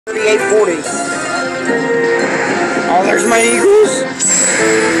$38.40. Oh, there's my Eagles.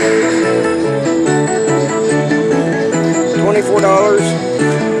 $24.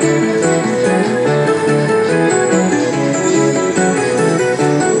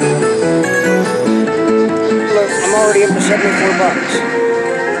 Look, I'm already up to $74.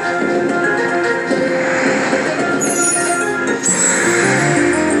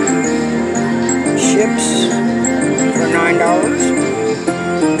 Chips for $9.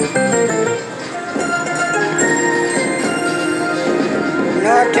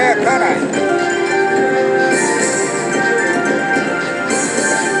 No terracotta.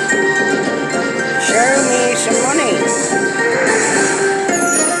 Show me some money.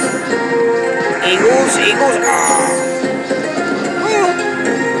 Eagles. Ah. Well,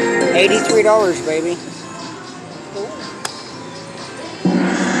 $83, baby.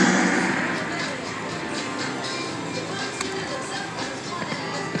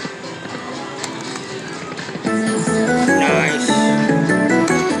 Nice.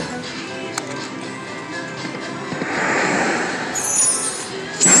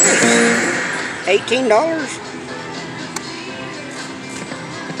 $18?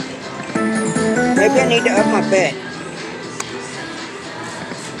 Maybe I need to up my bet.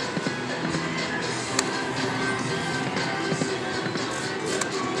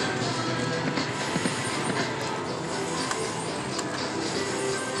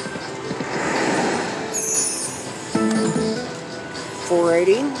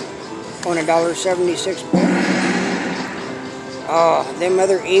 $4.80 on a $1.76 bet. Oh, them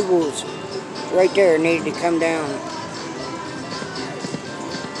other Eagles right there needed to come down.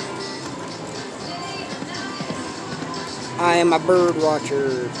 I am a bird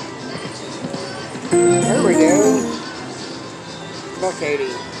watcher. There we go.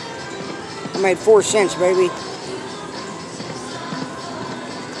 $1.80. I made 4 cents, baby.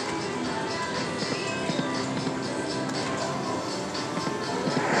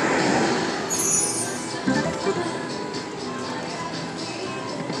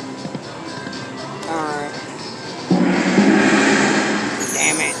 Alright.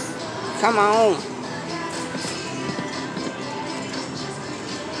 Damn it. Come on.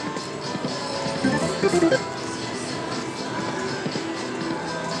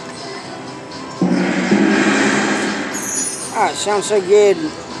 Ah, it sounds so good.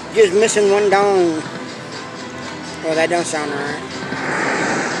 Just missing one dong. Well, that don't sound right.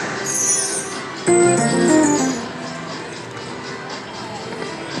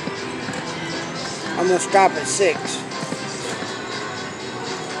 I'm gonna stop at 6.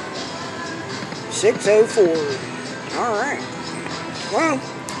 6:04. Alright. Well,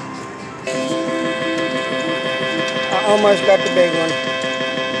 I almost got the big one.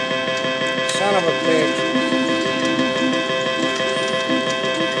 Son of a bitch.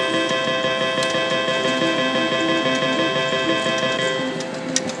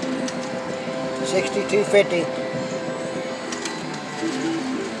 $62.50.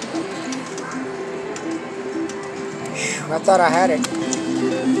 I thought I had it.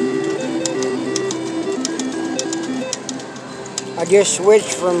 I just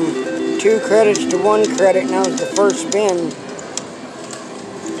switched from 2 credits to 1 credit, and that was the first spin.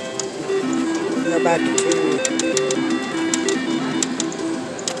 Go back to 2.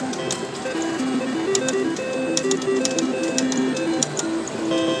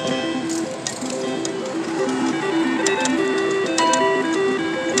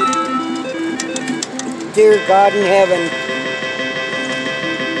 Dear God in heaven.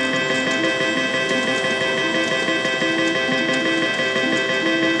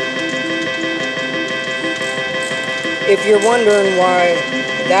 If you're wondering why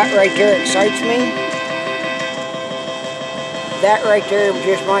that right there excites me, that right there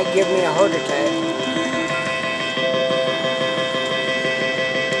just might give me a heart attack.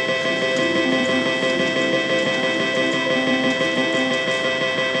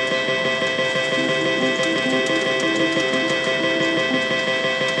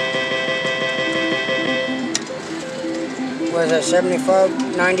 Was that $75,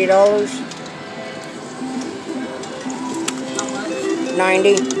 $90?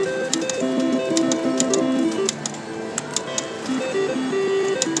 90.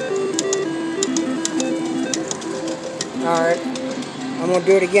 Alright. I'm going to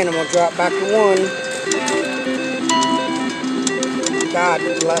do it again. I'm going to drop back to 1. God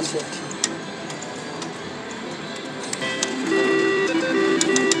bless it.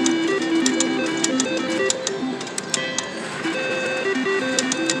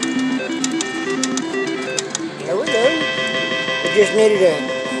 There we go. We just needed a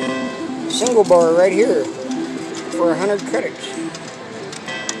single bar right here for 100 credits.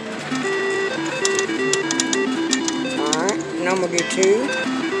 we'll do 2. You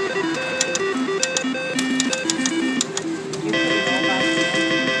put it all back in?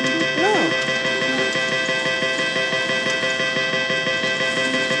 No.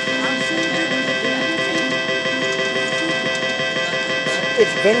 I'm sitting there with it doing it.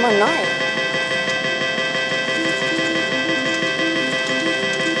 It's been my night.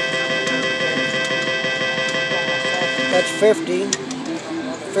 That's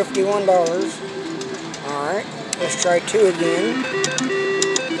 $51. Alright, let's try 2 again.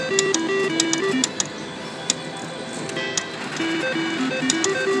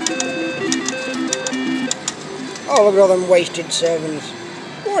 Oh, look at all them wasted 7s.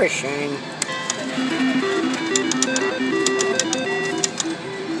 What a shame.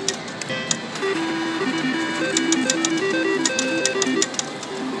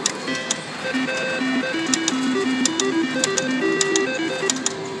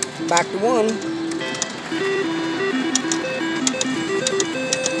 Back to 1.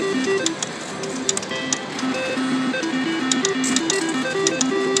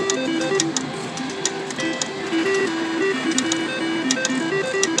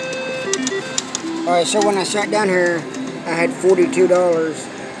 Alright, so when I sat down here, I had $42.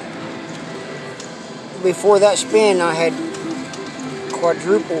 Before that spin, I had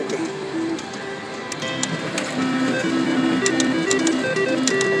quadrupled.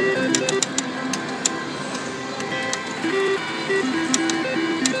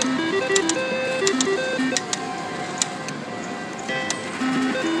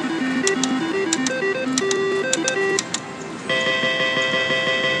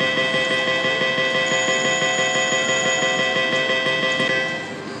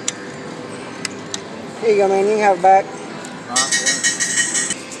 Here you go, man. You can have it back.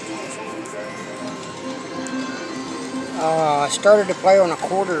 I started to play on a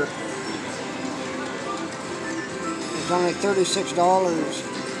quarter. It was only $36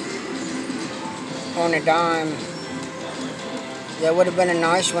 on a dime. That would have been a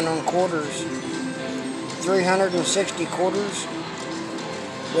nice one on quarters. 360 quarters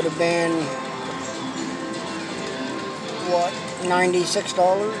would have been, what, $96?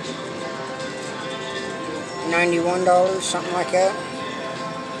 $91, something like that.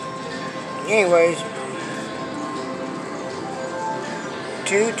 Anyways,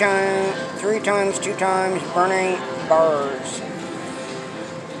 3 times, 2 times, burning bars.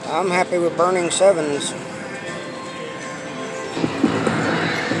 I'm happy with burning 7s.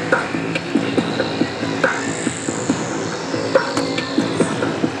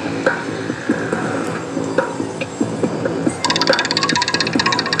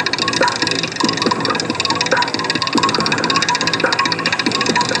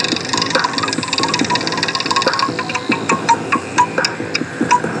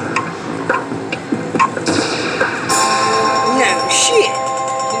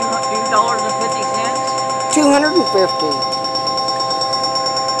 $250.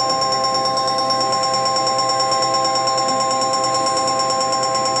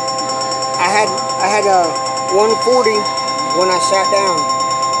 I had a 140 when I sat down.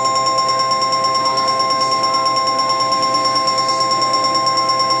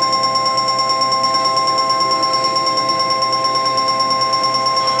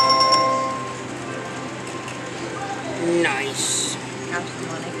 Nice. Have some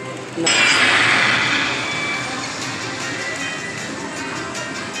money. Nice.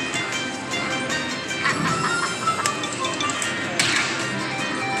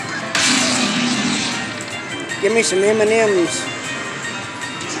 Give me some M&Ms. A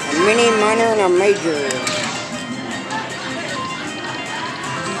mini, minor, and a major.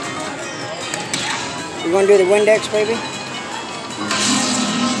 You gonna do the Windex, baby?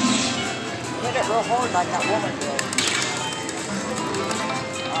 Hit it real hard like that woman did.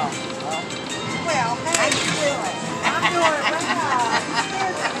 Well, hey, how you doing? I'm doing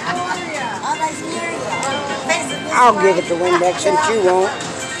well. How nice to hear you. I'll give it the Windex since you won't.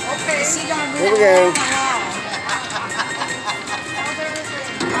 Okay. Here we go.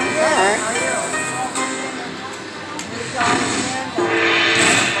 Alright.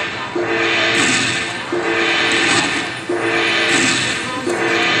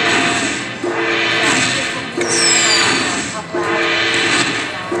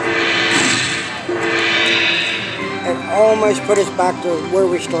 It almost put us back to where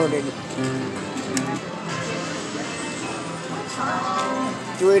we started.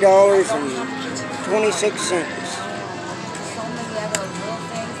 $3.26.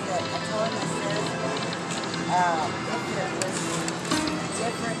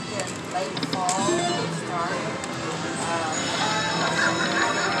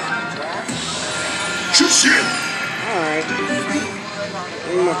 Alright.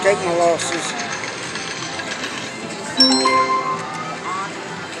 I'm gonna take my losses.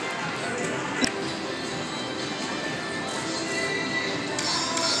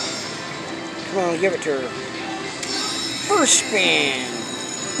 Come on, give it to her. First spin.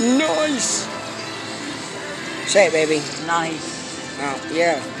 Nice. Say it, baby. Nice. Oh,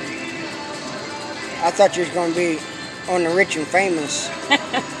 yeah. I thought you was going to be on the Rich and Famous.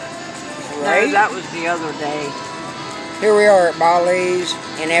 Right? No, that was the other day. Here we are at Bolly's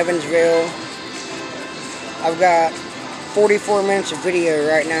in Evansville. I've got 44 minutes of video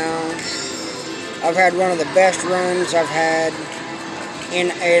right now. I've had one of the best runs I've had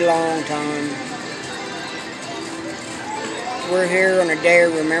in a long time. We're here on a day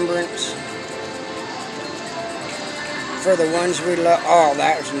of remembrance for the ones we love. Oh,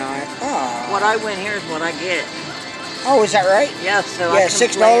 that was nice. Oh. What I win here is what I get. Oh, is that right? Yes, so Yeah, I can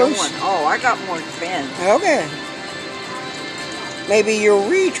play $6? on. Oh, I got more spins. Okay. Maybe you'll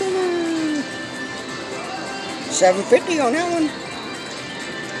reach $7.50 on that one.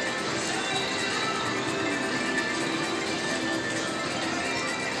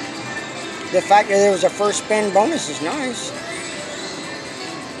 The fact that there was a first spin bonus is nice.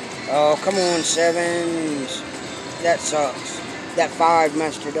 Oh, come on, sevens. That sucks. That 5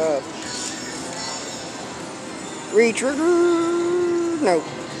 messed it up. Retrigger. Nope.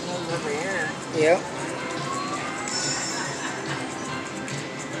 Goes over here. Yep.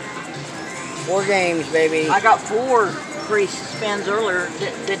 4 games, baby. I got 4 free spins earlier.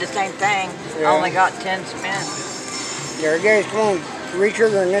 Did the same thing. Yeah. I only got 10 spins. There it goes. Come on.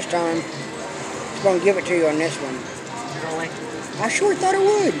 Retriggering this time. It's going to give it to you on this one. Really? I sure thought it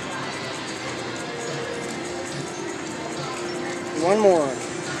would. One more.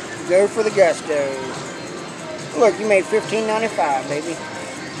 Go for the gusto. Look, you made $15.95, baby.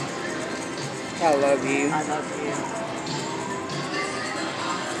 I love you. I love you.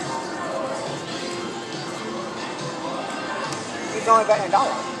 He's only betting $1. I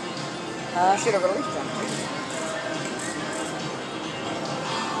Huh? should have released them too.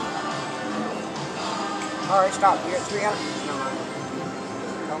 Alright, stop. You're at 300. No mind.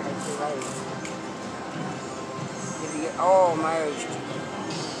 Don't make too late. Did you get almost?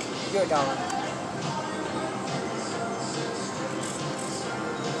 Do $1.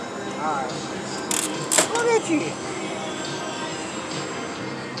 Alright. Look at you.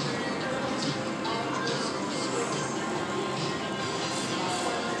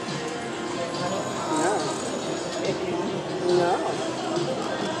 No. No.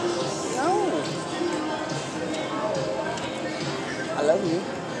 No. I love you.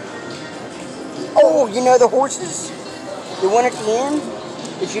 Oh, you know the horses? The one at the end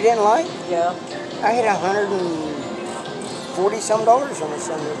that you didn't like? Yeah. I had $140-some on this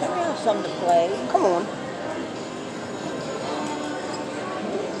Sunday. I have some to play. Come on.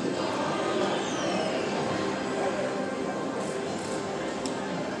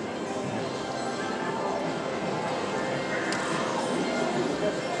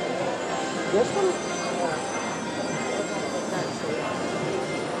 This one?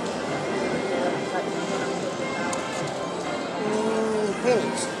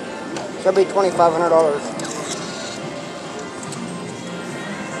 Pennies. So it'll be $2,500.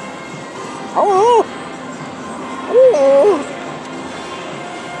 Oh! Oh!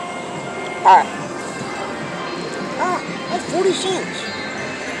 Alright. Ah, that's 40 cents.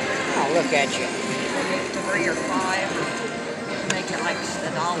 Oh, look at you. Maybe 3 or 5 or make it like $1. I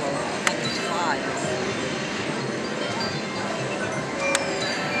think it's 5.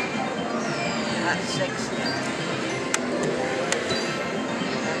 That's 60.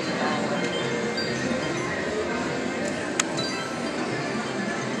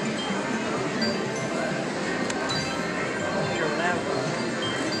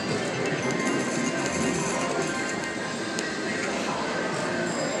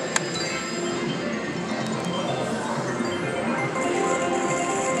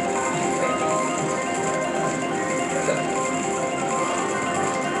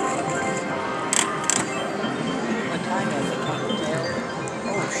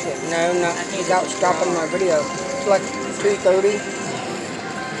 No, not without stopping my video. It's like 2:30.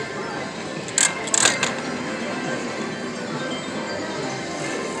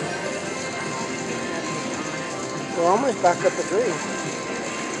 We're almost back up to 3.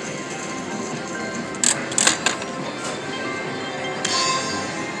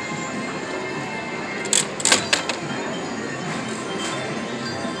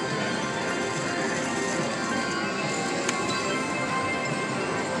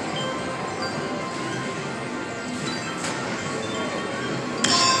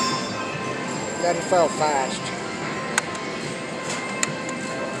 That fell fast.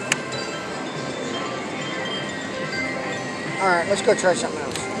 Alright, let's go try something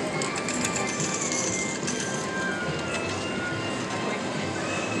else.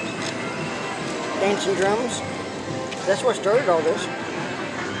 Dancing drums. That's what started all this.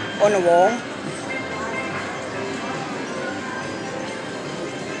 On the wall.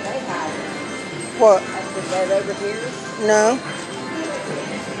 They have What? is that over here? No.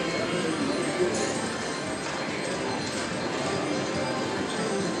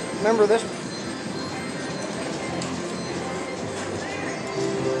 Remember this?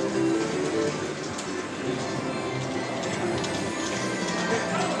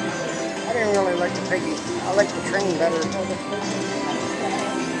 I didn't really like the piggy. I like the train better.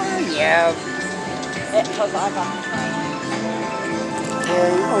 Oh, yeah. Because I got the train. Yeah,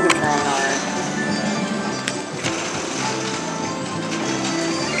 you know the train, alright.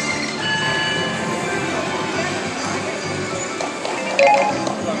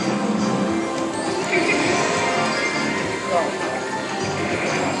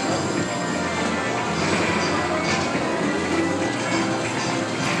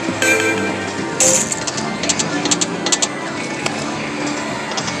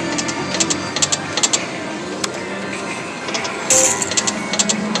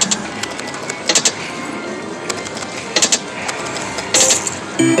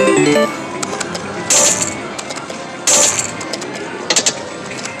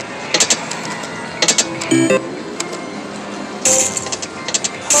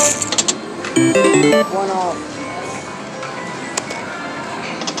 One off.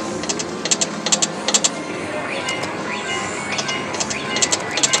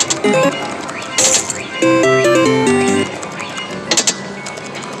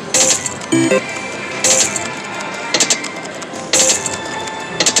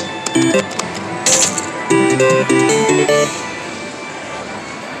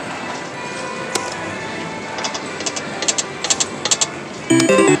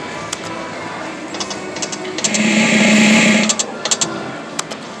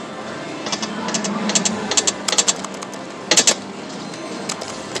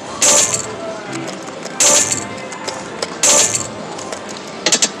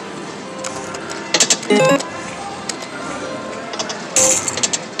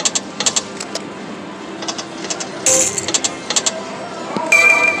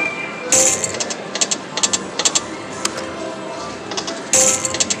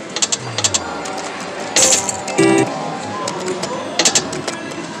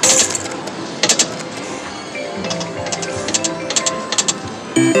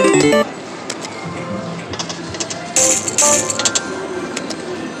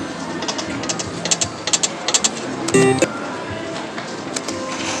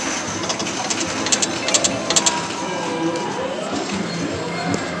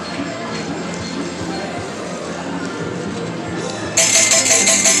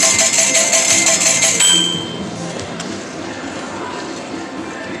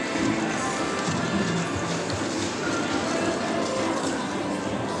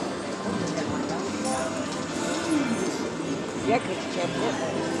 Yeah, because you kept it.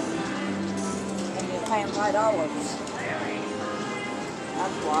 And you're paying $5.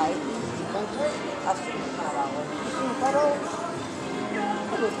 That's why. I've seen $5.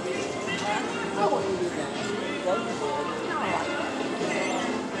 I wouldn't do that.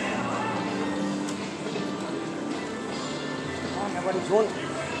 Oh, nobody's wondering.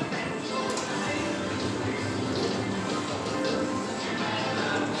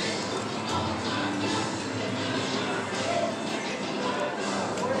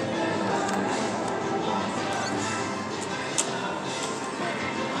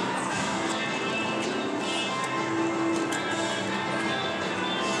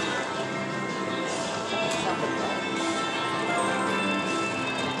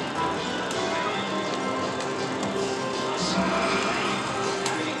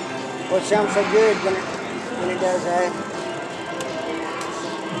 Well, it sounds so good when it does that.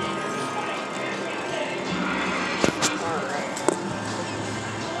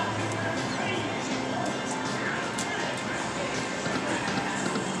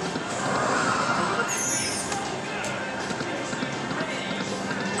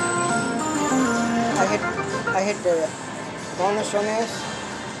 I hit the bonus on this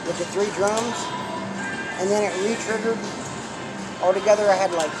with the 3 drums, and then it re-triggered. Altogether, I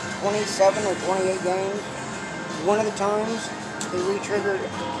had like 27 or 28 games. One of the times, it re-triggered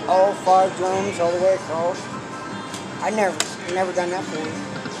all 5 drums all the way across. I never done that before.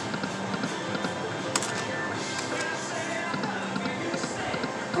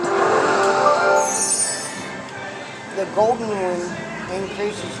 The golden one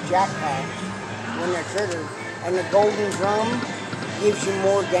increases jack packs when they're triggered. And the golden drum gives you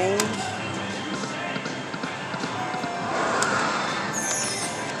more games.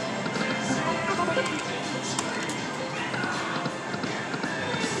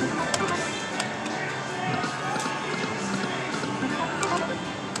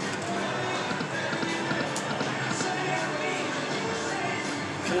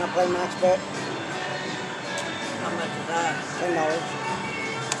 Can I play max bet? How much is that? $10.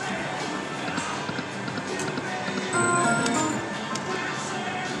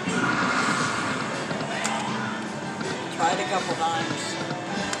 Tried a couple times.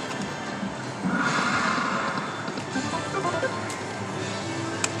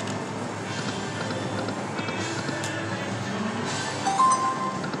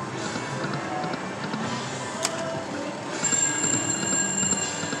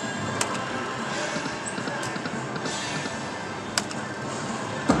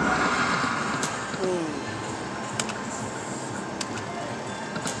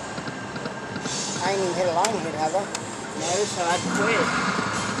 I ain't even hit a line hit, have I? No, so I'd quit.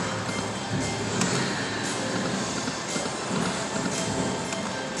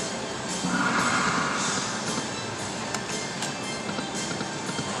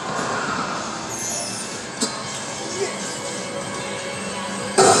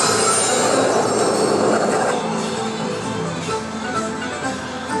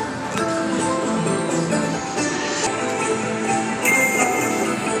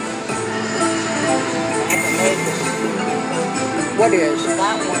 What is?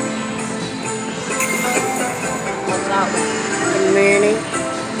 That one. What's that one? The mini,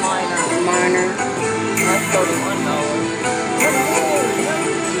 Minor. minor. That's $31.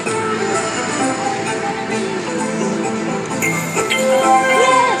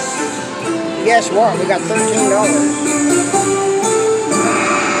 Yes! Guess what? We got $13.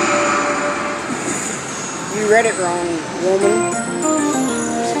 You read it wrong, woman.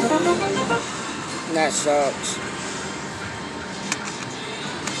 That sucks.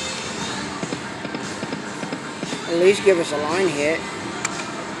 At least give us a line hit.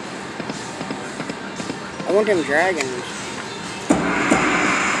 I want them dragons.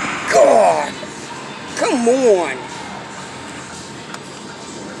 God! Come on!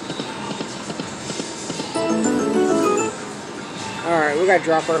 Alright, we gotta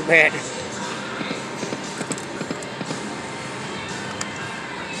drop our bet.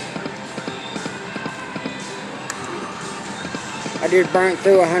 I just burnt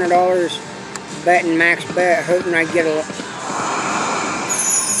through $100 betting max bet, hoping I get a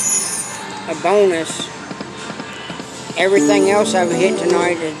bonus. Everything else I've hit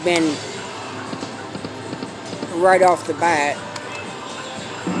tonight has been right off the bat.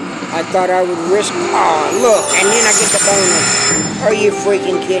 I thought I would risk, oh look, and then I get the bonus. Are you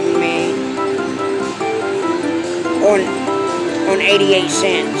freaking kidding me? On 88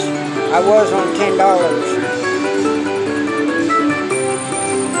 cents. I was on $10.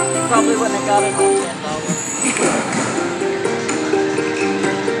 Probably wouldn't have got it on $10.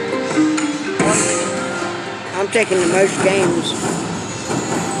 I'm taking the most games.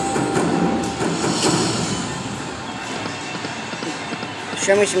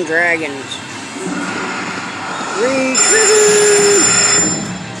 Show me some dragons. Re-trigger!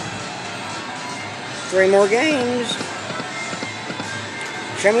 3 more games.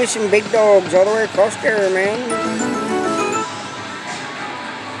 Show me some big dogs all the way across there, man.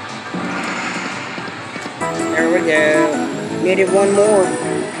 There we go. Needed one more.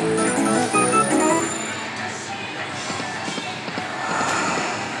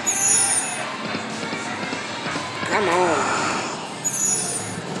 Come on.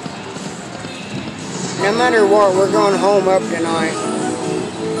 No matter what, we're going home up tonight.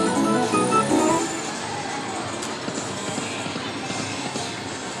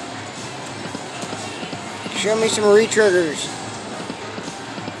 Show me some re-triggers.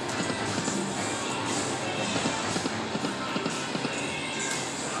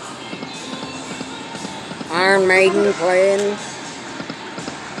 Iron Maiden playing.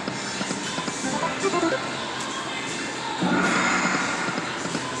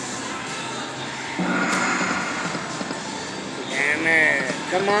 Damn it.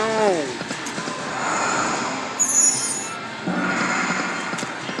 Come on.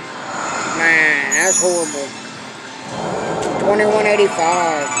 Man, that's horrible. 21.85.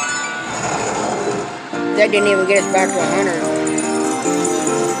 That didn't even get us back to 100.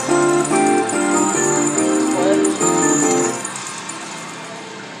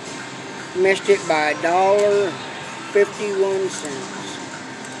 Missed it by $1.51.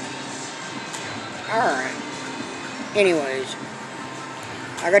 Alright. Anyways,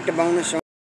 I got the bonus on.